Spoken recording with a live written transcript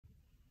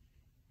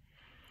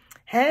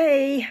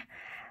Hey,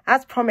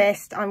 as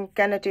promised, I'm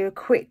gonna do a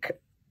quick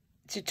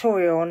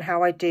tutorial on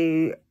how I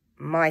do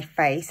my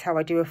face, how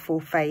I do a full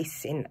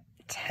face in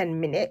 10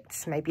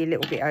 minutes, maybe a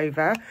little bit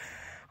over.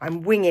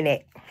 I'm winging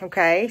it,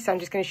 okay? So I'm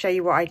just gonna show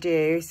you what I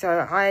do. So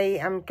I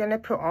am gonna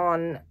put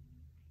on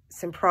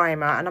some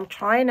primer, and I'm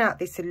trying out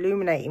this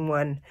illuminating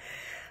one,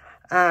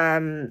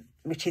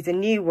 which is a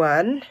new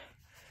one.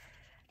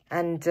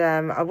 And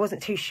I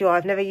wasn't too sure.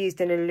 I've never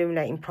used an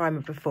illuminating primer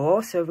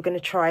before, so we're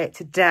gonna try it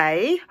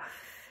today.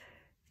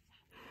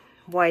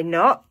 Why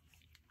not?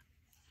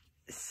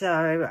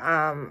 So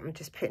I'm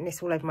just putting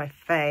this all over my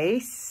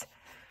face.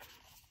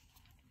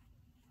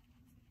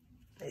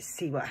 Let's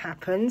see what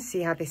happens,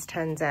 see how this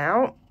turns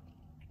out.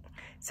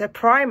 So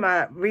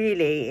primer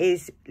really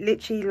is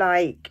literally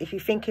like, if you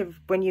think of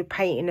when you're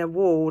painting a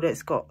wall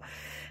that's got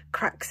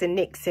cracks and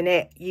nicks in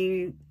it,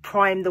 you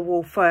prime the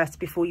wall first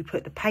before you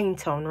put the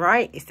paint on,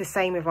 right? It's the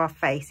same with our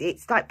face.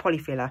 It's like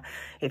polyfiller.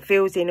 It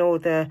fills in all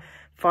the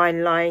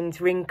fine lines,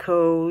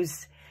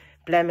 wrinkles,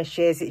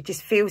 blemishes. It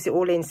just fills it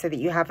all in so that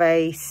you have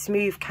a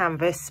smooth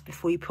canvas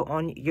before you put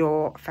on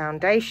your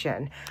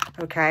foundation.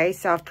 Okay,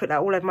 so I've put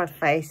that all over my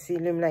face, the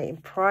illuminating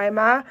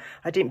primer.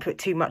 I didn't put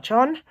too much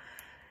on.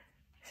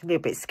 It's a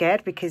little bit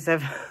scared because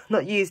I've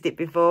not used it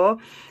before.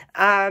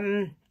 As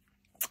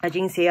you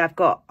can see,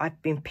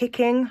 I've been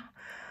picking,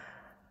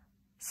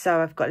 so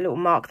I've got a little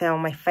mark there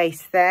on my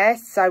face there.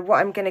 So what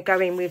I'm going to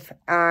go in with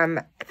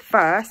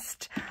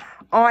first,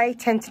 I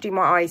tend to do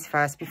my eyes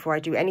first before I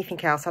do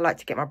anything else. I like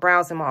to get my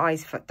brows and my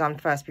eyes done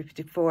first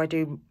before I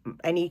do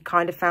any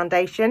kind of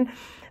foundation.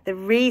 The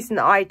reason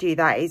that I do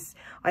that is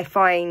I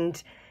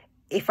find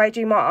if I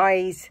do my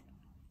eyes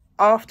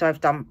after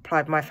I've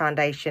applied my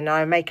foundation,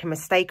 I make a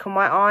mistake on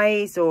my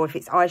eyes, or if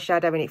it's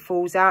eyeshadow and it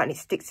falls out and it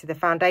sticks to the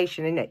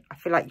foundation, and I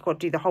feel like you've got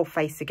to do the whole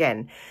face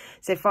again.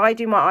 So if I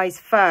do my eyes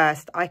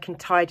first, I can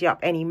tidy up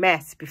any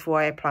mess before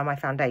I apply my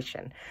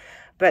foundation.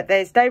 But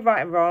there's no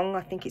right and wrong.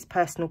 I think it's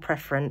personal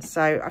preference.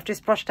 So I've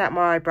just brushed out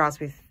my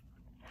eyebrows with,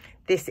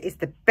 this is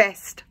the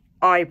best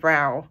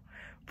eyebrow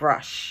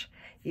brush.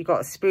 You've got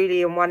a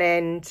spoolie on one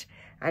end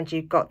and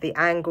you've got the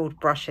angled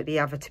brush at the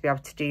other to be able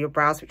to do your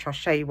brows, which I'll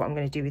show you what I'm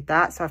going to do with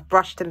that. So I've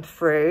brushed them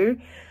through.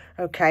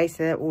 Okay,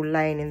 so they're all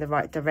laying in the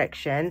right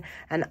direction.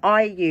 And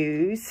I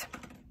use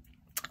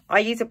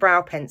a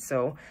brow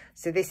pencil.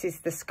 So this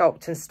is the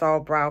Scuplt style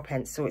brow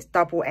pencil. It's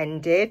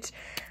double-ended.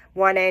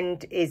 One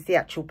end is the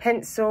actual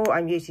pencil.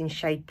 I'm using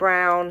shade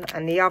brown,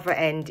 and the other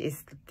end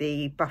is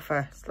the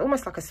buffer. It's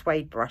almost like a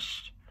suede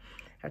brush.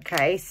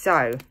 Okay, so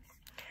I'm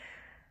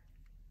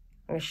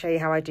going to show you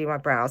how I do my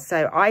brows.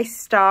 So I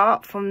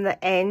start from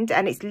the end,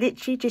 and it's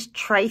literally just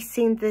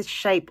tracing the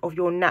shape of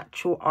your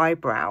natural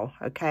eyebrow.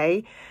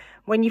 Okay,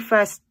 when you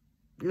first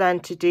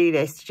learn to do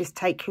this, just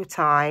take your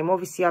time.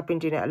 Obviously, I've been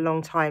doing it a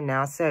long time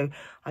now, so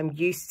I'm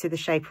used to the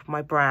shape of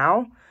my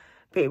brow.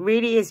 But it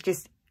really is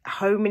just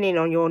homing in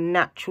on your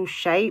natural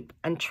shape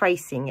and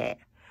tracing it,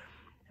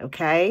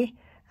 okay?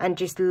 And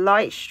just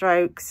light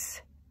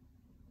strokes,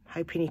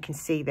 hoping you can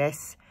see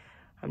this.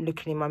 I'm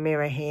looking in my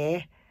mirror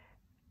here,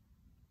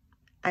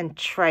 and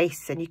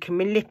trace, and you can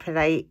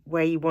manipulate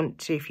where you want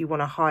to. If you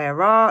want a higher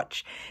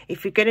arch,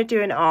 if you're going to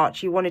do an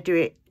arch, you want to do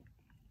it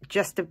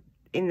just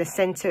in the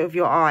center of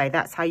your eye.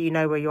 That's how you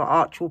know where your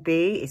arch will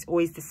be. It's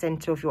always the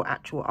center of your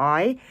actual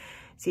eye.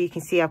 So you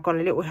can see I've gone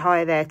a little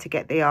higher there to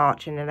get the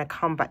arch, and then I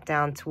come back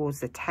down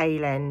towards the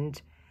tail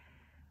end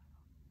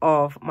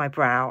of my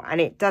brow. And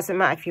it doesn't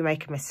matter if you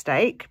make a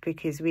mistake,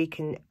 because we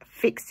can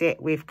fix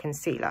it with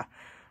concealer.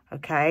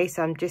 Okay,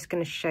 so I'm just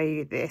going to show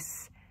you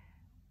this.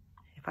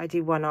 If I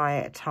do one eye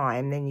at a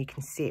time, then you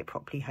can see it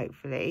properly,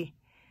 hopefully.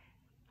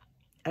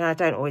 And I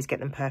don't always get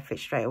them perfect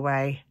straight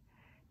away.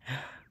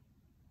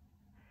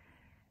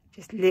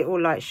 Just little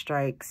light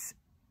strokes.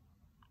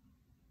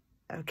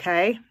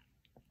 Okay.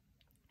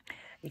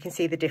 You can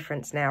see the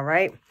difference now,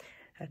 right?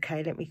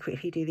 Okay, let me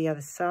quickly do the other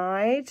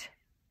side.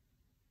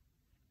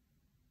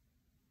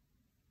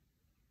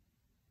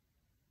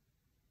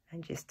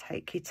 And just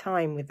take your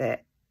time with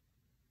it.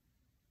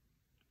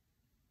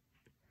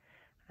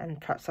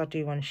 And perhaps I'll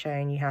do one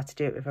showing you how to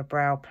do it with a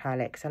brow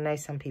palette, because I know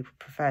some people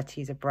prefer to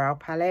use a brow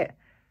palette.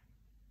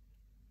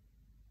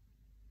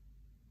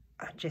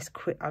 I'm just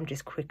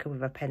quicker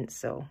with a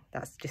pencil.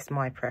 That's just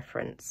my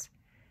preference.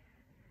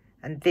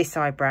 And this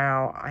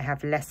eyebrow, I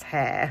have less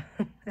hair.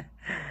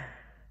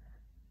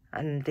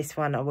 And this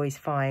one I always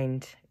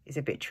find is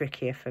a bit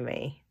trickier for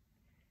me.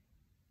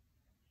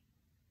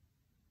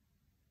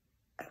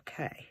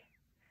 Okay.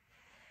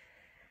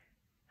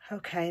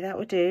 Okay, that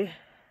will do.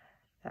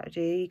 That will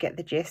do, you get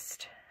the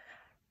gist.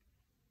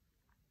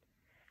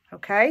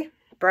 Okay,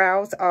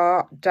 brows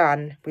are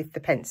done with the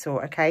pencil.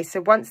 Okay,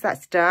 so once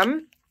that's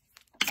done,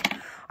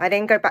 I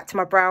then go back to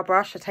my brow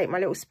brush. I take my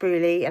little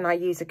spoolie and I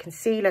use a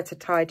concealer to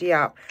tidy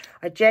up.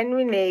 I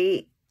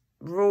generally,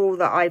 rule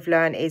that I've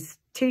learned is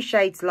 2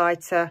 shades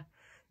lighter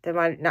than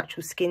my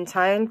natural skin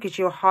tone, because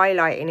you're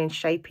highlighting and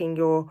shaping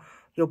your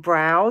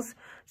brows.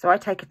 So I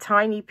take a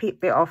tiny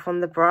bit off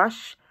on the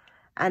brush,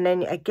 and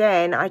then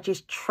again I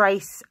just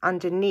trace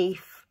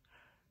underneath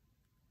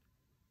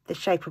the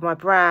shape of my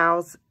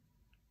brows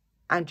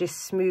and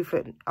just smooth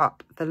it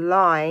up the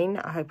line.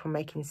 I hope I'm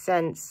making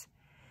sense.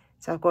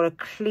 So I've got a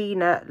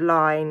cleaner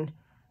line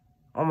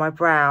on my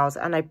brows,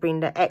 and I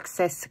bring the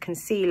excess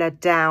concealer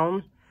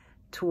down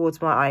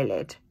towards my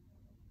eyelid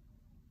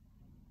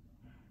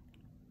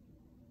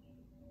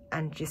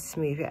and just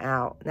smooth it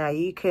out. Now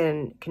you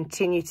can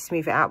continue to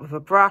smooth it out with a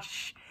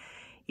brush.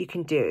 You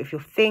can do it with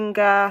your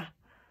finger.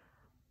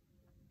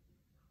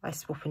 I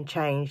swap and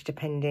change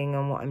depending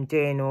on what I'm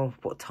doing or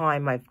what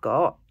time I've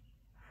got.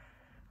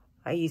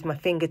 I use my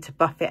finger to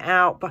buff it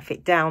out, buff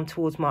it down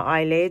towards my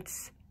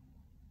eyelids,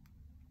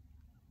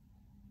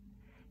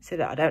 so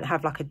that I don't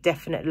have like a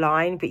definite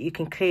line, but you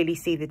can clearly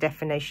see the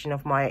definition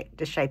of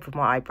the shape of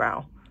my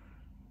eyebrow.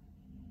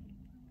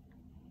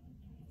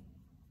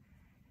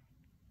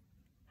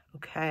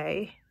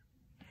 Okay,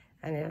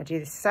 and then I do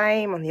the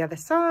same on the other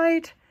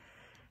side.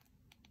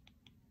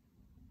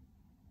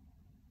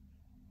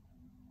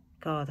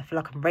 God, I feel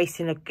like I'm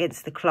racing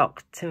against the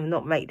clock to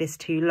not make this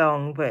too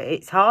long, but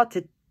it's hard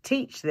to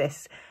teach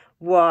this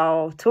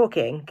while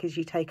talking because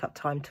you take up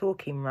time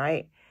talking,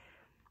 right?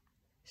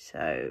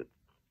 So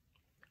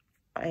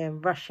I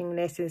am rushing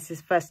this. This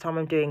is the first time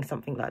I'm doing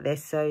something like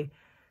this, so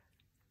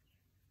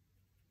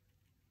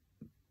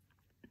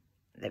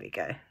there we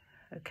go.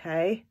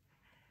 Okay,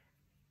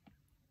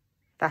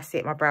 that's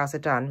it. My brows are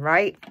done,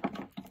 right?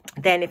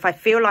 Then if I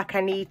feel like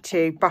I need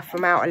to buff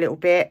them out a little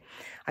bit,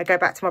 I go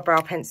back to my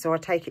brow pencil, I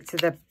take it to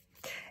the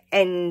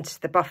end,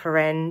 the buffer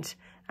end,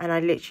 and I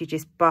literally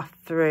just buff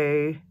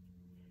through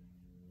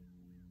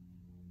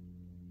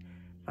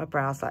my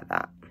brows like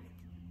that.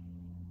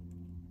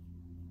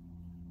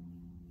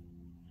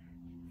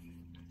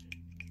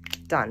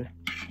 Done.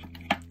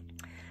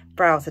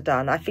 Brows are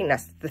done. I think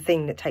that's the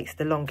thing that takes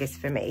the longest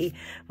for me,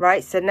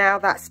 right? So now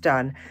that's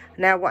done.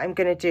 Now what I'm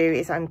going to do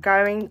is I'm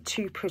going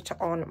to put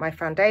on my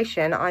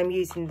foundation. I'm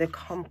using the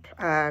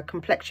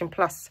Complexion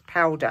Plus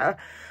powder.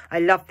 I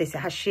love this. It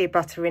has shea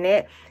butter in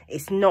it.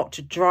 It's not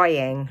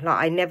drying.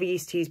 Like, I never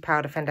used to use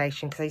powder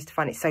foundation because I used to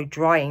find it so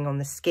drying on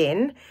the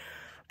skin,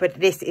 but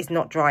this is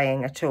not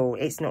drying at all.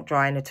 It's not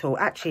drying at all.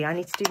 Actually, I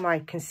need to do my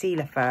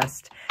concealer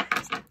first,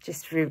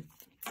 just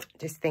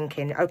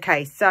thinking.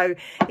 Okay, so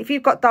if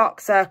you've got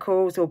dark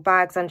circles or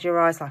bags under your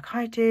eyes like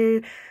I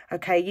do,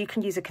 okay, you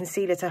can use a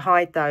concealer to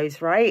hide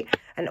those, right?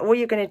 And all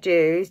you're going to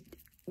do is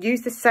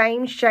use the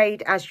same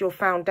shade as your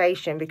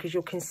foundation because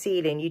you're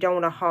concealing. You don't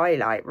want to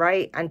highlight,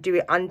 right? And do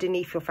it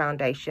underneath your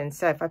foundation.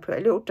 So if I put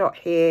a little dot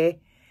here,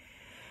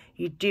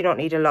 you do not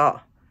need a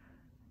lot.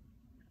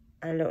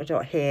 A little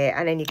dot here,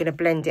 and then you're going to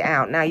blend it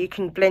out. Now you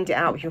can blend it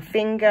out with your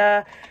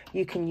finger,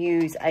 you can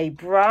use a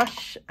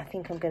brush. I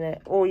think I'm gonna,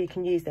 or you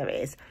can use, there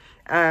it is,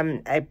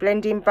 a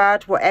blending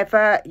bud,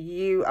 whatever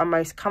you are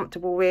most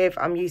comfortable with.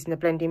 I'm using the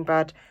blending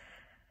bud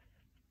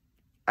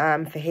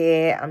for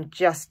here. I'm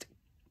just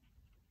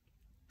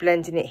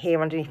blending it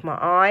here underneath my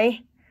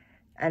eye,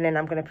 and then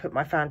I'm going to put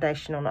my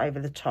foundation on over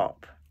the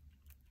top.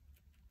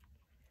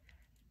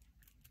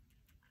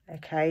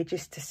 Okay,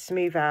 just to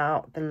smooth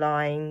out the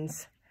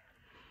lines,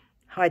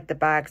 hide the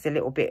bags a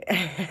little bit,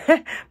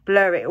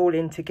 blur it all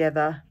in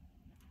together.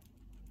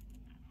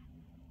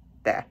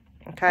 There,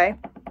 okay?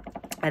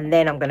 And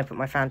then I'm going to put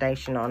my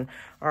foundation on.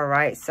 All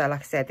right, so like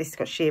I said, this has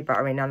got shea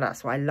butter in, and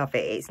that's why I love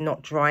it. It's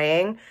not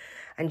drying.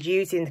 And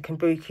using the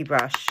Kabuki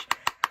brush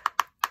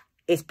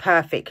is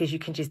perfect because you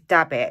can just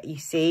dab it, you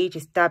see?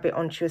 Just dab it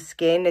onto your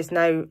skin. There's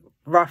no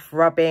rough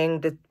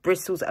rubbing. The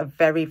bristles are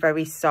very,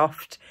 very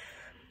soft.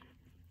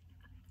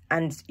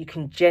 And you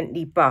can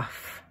gently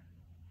buff.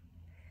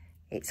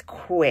 It's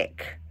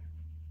quick.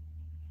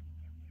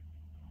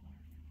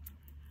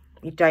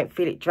 You don't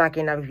feel it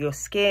dragging over your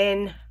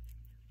skin.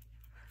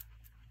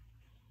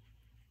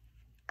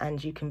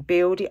 And you can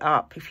build it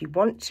up if you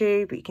want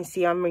to, but you can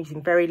see I'm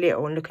using very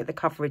little, and look at the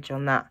coverage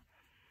on that.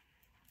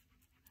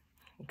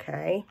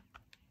 Okay.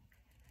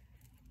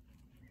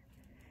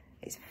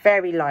 It's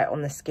very light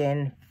on the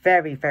skin,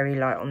 very, very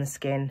light on the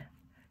skin.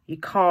 You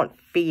can't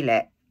feel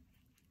it.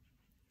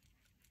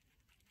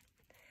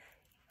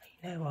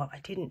 You know what,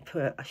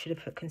 I should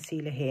have put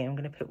concealer here. I'm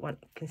going to put one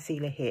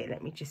concealer here.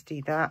 Let me just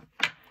do that.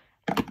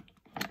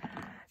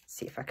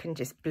 See if I can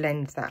just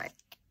blend that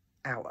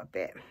out a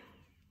bit.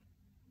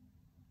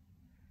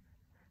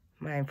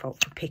 My own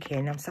fault for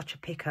picking. I'm such a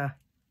picker.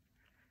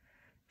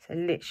 So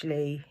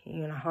literally,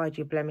 you're going to hide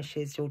your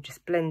blemishes. You'll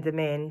just blend them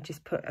in.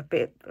 Just put a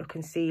bit of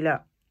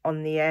concealer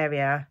on the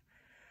area.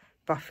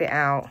 Buff it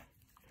out.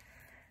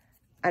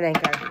 And then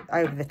go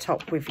over the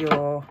top with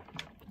your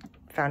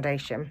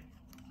foundation.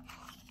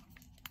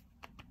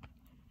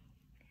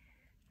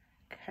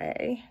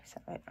 Okay,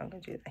 so I'm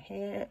going to do that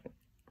here.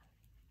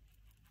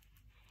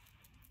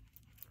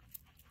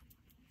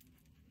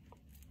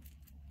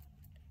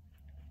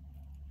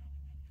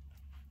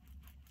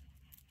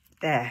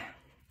 There.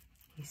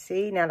 You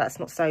see, now that's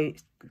not so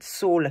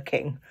sore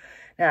looking.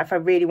 Now, if I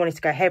really wanted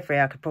to go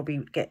heavier, I could probably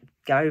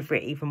go over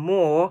it even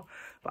more.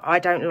 But I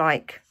don't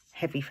like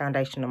heavy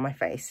foundation on my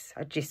face.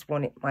 I just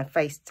want my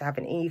face to have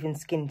an even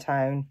skin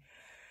tone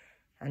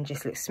and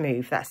just look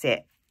smooth. That's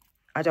it.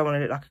 I don't want to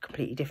look like a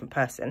completely different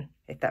person,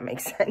 if that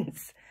makes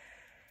sense.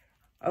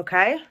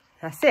 Okay,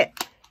 that's it.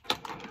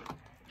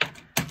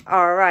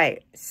 All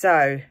right,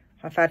 so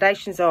my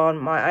foundation's on,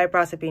 my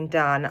eyebrows have been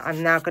done.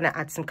 I'm now going to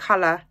add some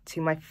colour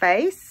to my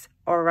face,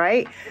 all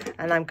right?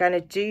 And I'm going to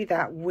do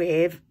that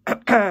with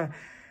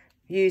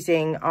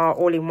using our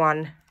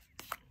all-in-one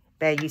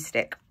Bare Use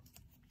stick.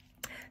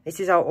 This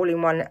is our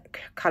all-in-one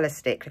colour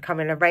stick. They come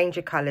in a range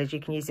of colours. You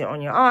can use it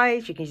on your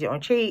eyes, you can use it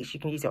on cheeks, you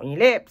can use it on your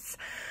lips.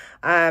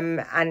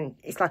 And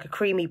it's like a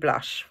creamy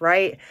blush,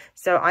 right?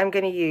 So I'm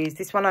going to use,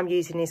 this one I'm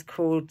using is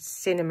called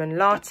Cinnamon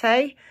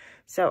Latte.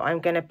 So I'm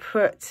going to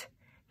put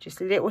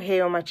just a little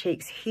here on my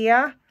cheeks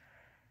here.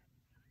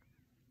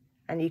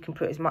 And you can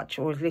put as much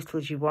or as little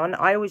as you want.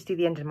 I always do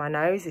the end of my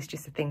nose. It's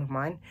just a thing of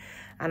mine.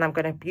 And I'm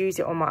going to use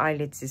it on my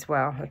eyelids as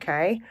well,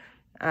 okay?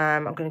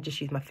 I'm going to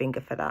just use my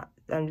finger for that.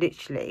 I'm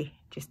literally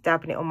just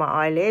dabbing it on my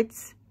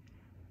eyelids.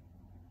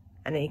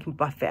 And then you can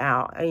buff it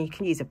out. And you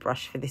can use a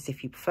brush for this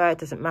if you prefer. It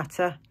doesn't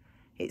matter.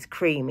 It's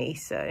creamy,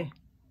 so.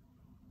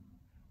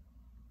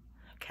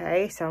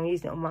 Okay, so I'm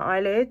using it on my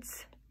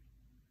eyelids.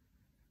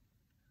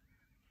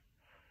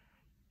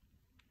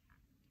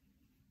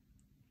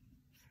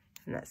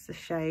 And that's the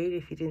shade,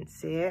 if you didn't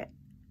see it.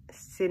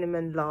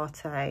 Cinnamon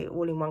Latte,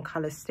 all-in-one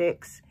colour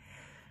sticks.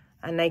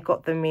 And they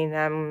got them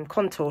in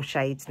contour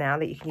shades now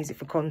that you can use it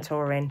for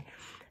contouring.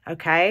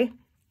 Okay.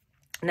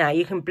 Now,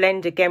 you can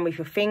blend again with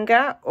your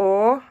finger,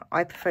 or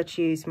I prefer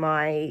to use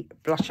my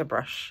blusher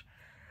brush.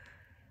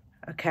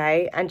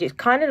 Okay. And it's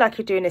kind of like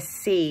you're doing a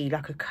C,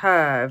 like a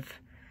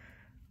curve,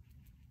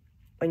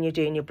 when you're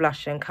doing your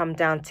blusher, and come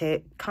down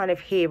to kind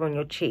of here on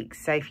your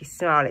cheeks. So if you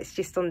smile, it's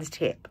just on the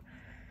tip.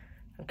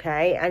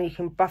 Okay, and you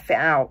can buff it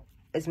out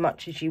as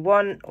much as you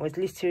want or as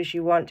little as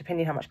you want,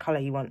 depending how much colour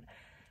you want.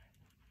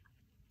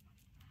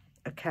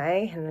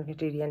 Okay, and I'm going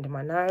to do the end of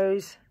my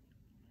nose.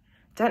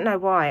 Don't know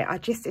why,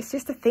 it's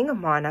just a thing of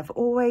mine. I've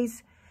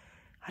always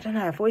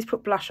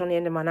put blush on the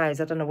end of my nose.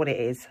 I don't know what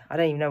it is. I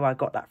don't even know where I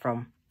got that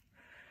from.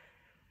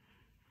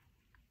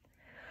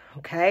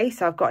 Okay,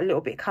 so I've got a little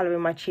bit of colour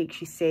in my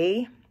cheeks, you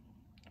see.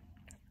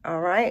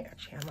 All right,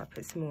 actually I might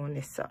put some more on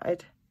this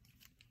side.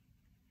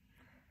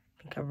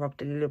 I think I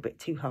rubbed a little bit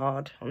too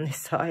hard on this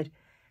side,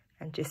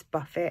 and just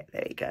buff it.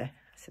 There you go.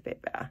 That's a bit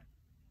better.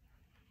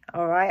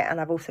 All right, and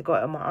I've also got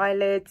it on my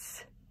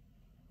eyelids.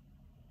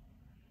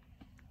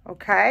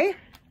 Okay,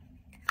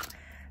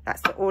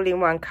 that's the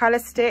all-in-one colour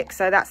stick.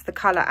 So that's the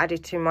colour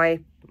added to my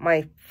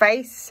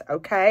face.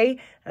 Okay,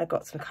 and I've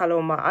got some colour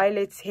on my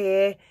eyelids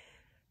here.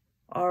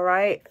 All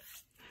right,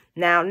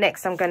 now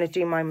next I'm going to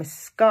do my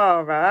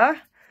mascara.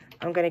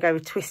 I'm going to go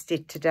with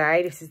Twisted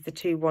today. This is the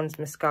 2 Wands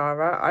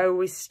mascara. I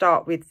always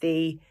start with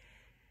the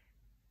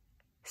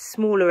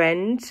smaller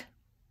end.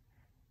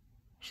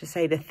 I should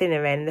say the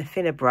thinner end, the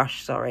thinner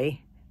brush,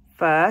 sorry,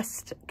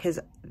 first. Because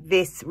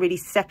this really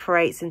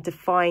separates and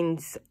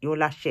defines your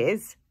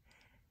lashes.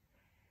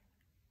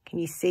 Can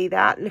you see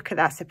that? Look at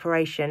that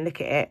separation.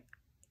 Look at it.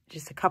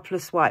 Just a couple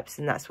of swipes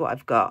and that's what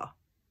I've got.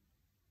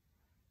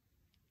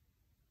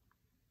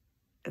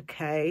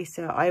 Okay,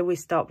 so I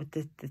always start with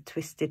the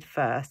Twisted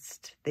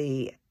first,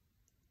 the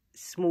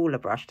smaller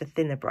brush, the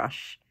thinner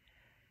brush.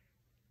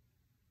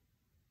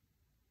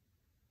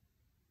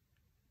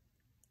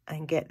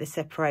 And get the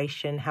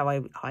separation how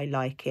I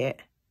like it.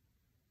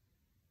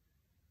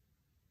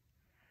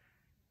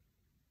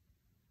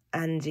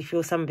 And if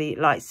you're somebody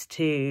that likes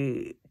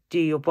to do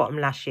your bottom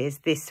lashes,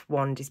 this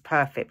wand is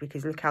perfect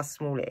because look how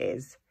small it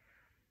is.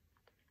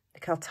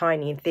 Look how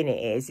tiny and thin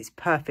it is. It's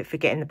perfect for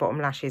getting the bottom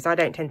lashes. I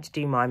don't tend to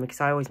do mine because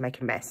I always make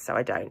a mess, so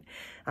I don't.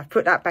 I've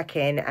put that back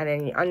in and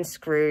then you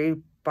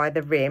unscrew by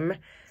the rim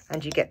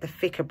and you get the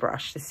thicker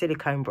brush, the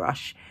silicone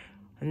brush.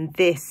 And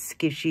this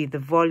gives you the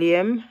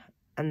volume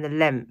and the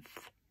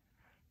length.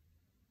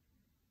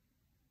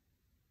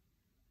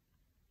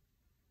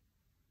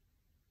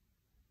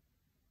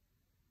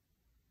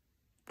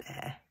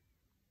 There.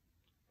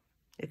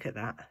 Look at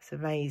that. It's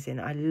amazing.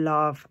 I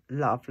love,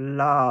 love,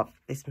 love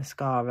this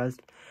mascara.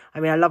 I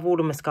mean, I love all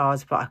the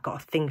mascaras, but I've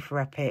got a thing for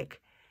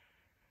Epic.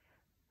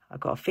 I've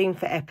got a thing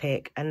for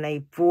Epic, and they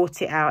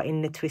brought it out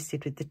in the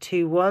Twisted with the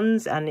 2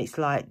 Wands, and it's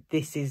like,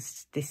 this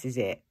is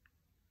it.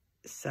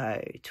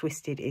 So,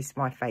 Twisted is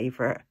my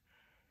favourite.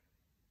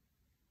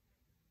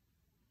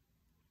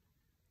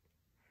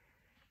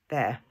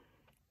 There.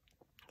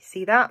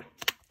 See that?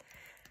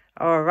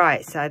 All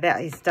right, so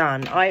that is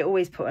done. I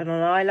always put on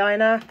an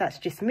eyeliner. That's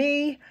just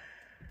me.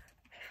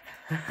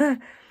 I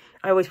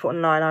always put on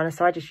an eyeliner,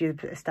 so I just use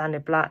a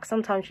standard black.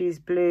 Sometimes I use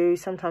blue,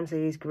 sometimes I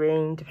use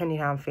green, depending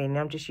how I'm feeling.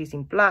 I'm just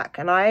using black,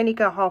 and I only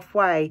go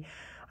halfway.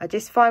 I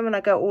just find when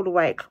I go all the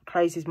way, it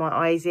closes my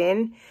eyes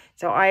in.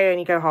 So I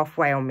only go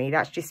halfway on me.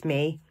 That's just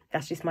me.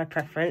 That's just my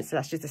preference. So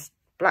that's just a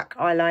black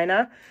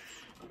eyeliner.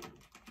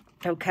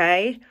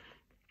 Okay.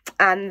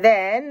 And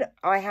then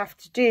I have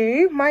to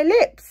do my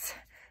lips.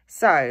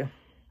 So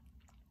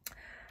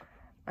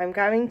I'm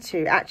going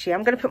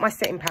to put my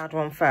setting powder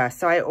on first.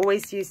 So I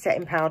always use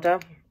setting powder.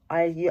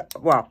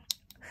 Well,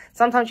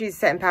 sometimes I use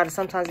setting powder,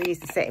 sometimes I use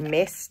the setting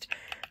mist.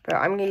 But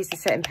I'm going to use the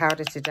setting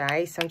powder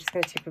today. So I'm just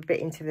going to tip a bit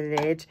into the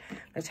lid. I'm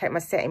going to take my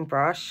setting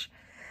brush.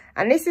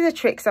 And this is a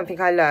trick,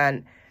 something I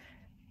learned.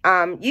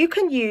 You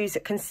can use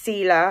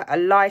concealer, a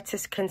lighter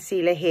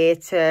concealer here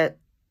to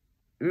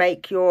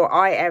make your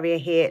eye area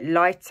here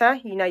lighter.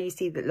 You know, you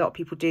see that a lot of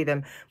people do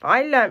them. But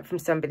I learned from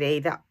somebody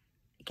that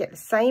you get the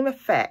same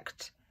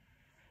effect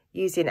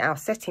using our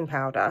setting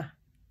powder.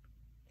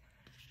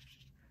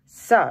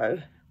 So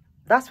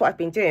that's what I've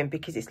been doing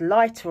because it's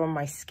lighter on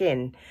my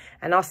skin.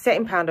 And our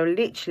setting powder,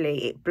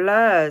 literally, it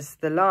blurs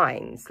the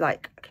lines.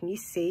 Like, can you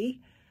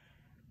see?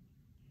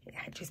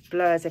 It just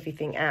blurs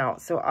everything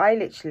out. So I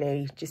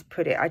literally just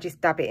put it, I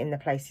just dab it in the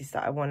places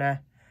that I want to.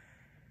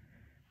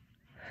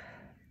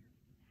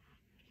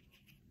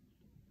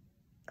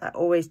 I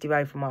always do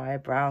over my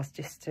eyebrows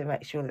just to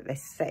make sure that they're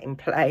set in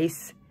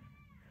place.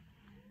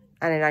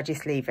 And then I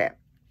just leave it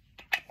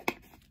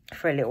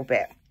for a little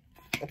bit.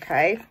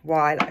 Okay,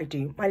 while I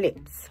do my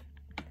lips.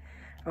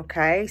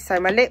 Okay, so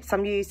my lips,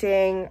 I'm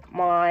using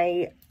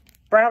my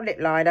brown lip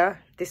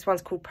liner. This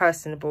one's called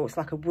Personable. It's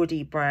like a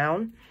woody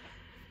brown.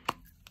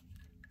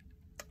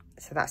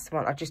 So that's the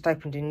one. I've just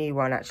opened a new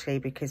one actually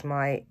because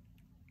my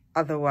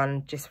other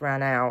one just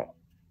ran out.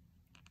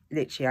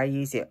 Literally, I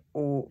use it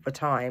all the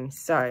time.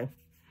 So,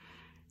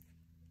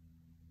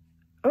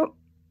 oh,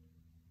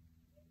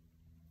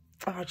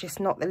 I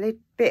just knocked the lid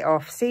bit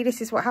off. See,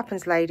 this is what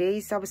happens,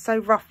 ladies. I was so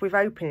rough with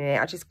opening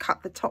it. I just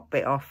cut the top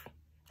bit off.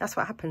 That's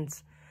what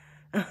happens.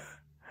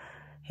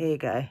 Here you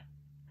go.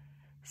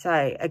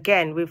 So,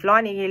 again, with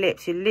lining your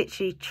lips, you're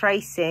literally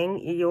tracing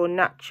your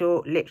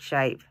natural lip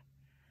shape.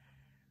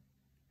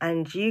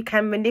 And you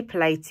can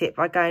manipulate it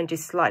by going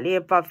just slightly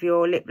above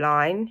your lip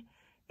line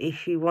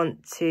if you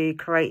want to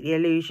create the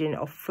illusion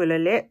of fuller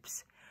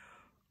lips.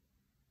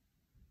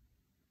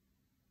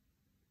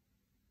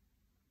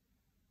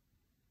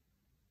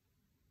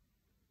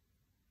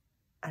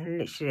 And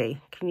literally,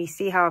 can you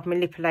see how I've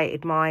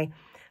manipulated my,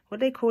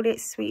 what do they call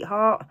it,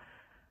 sweetheart?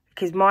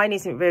 Because mine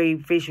isn't very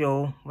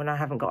visual when I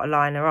haven't got a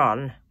liner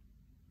on.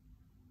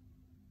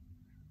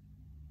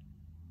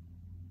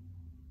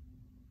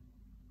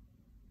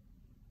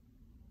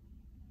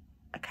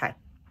 Okay.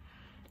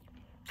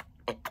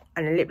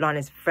 And the lip liner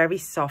is very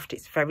soft.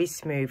 It's very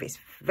smooth. It's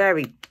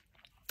very,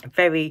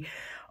 very,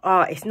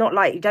 it's not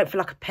like, you don't feel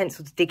like a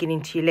pencil's digging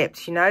into your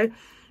lips, you know?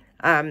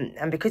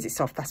 And because it's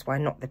soft, that's why I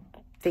knocked the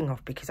thing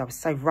off, because I was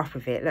so rough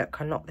with it.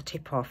 Look, I knocked the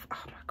tip off.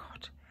 Oh my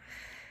God.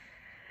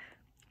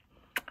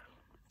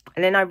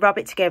 And then I rub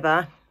it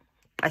together.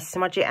 I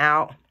smudge it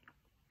out.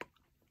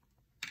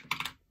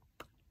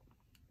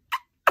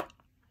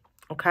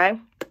 Okay.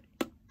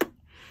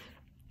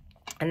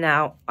 And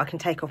now I can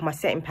take off my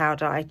setting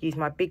powder. I use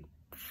my big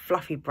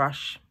fluffy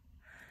brush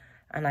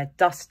and I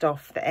dust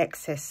off the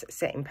excess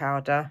setting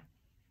powder.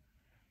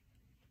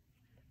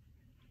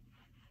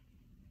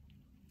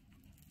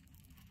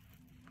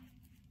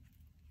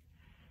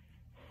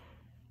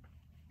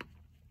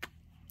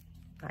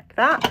 Like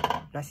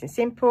that, nice and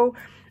simple.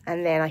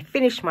 And then I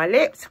finish my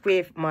lips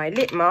with my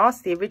lip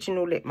mask, the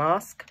original lip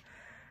mask.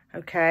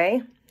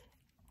 Okay.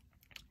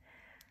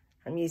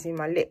 I'm using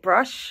my lip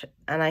brush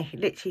and I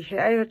literally hit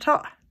over the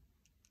top.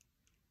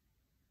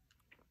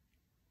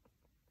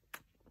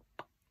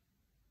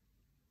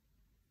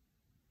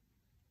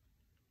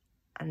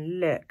 And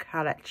look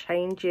how that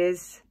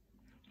changes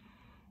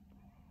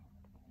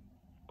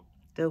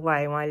the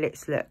way my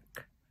lips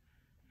look.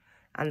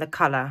 And the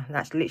colour,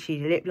 that's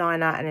literally the lip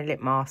liner and a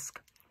lip mask.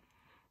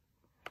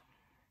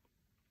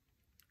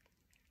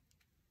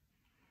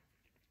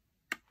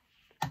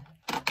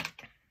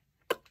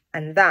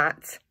 And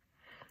that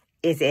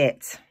is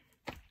it.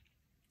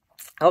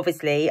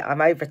 Obviously, I'm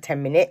over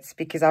 10 minutes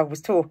because I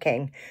was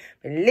talking.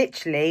 But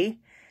literally,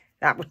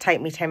 that would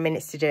take me 10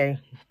 minutes to do.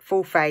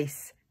 Full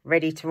face,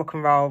 ready to rock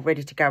and roll,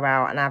 ready to go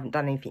out. And I haven't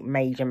done anything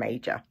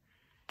major.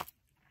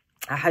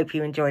 I hope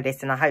you enjoy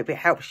this and I hope it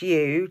helps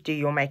you do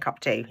your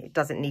makeup too. It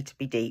doesn't need to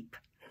be deep.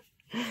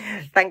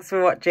 Thanks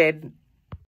for watching.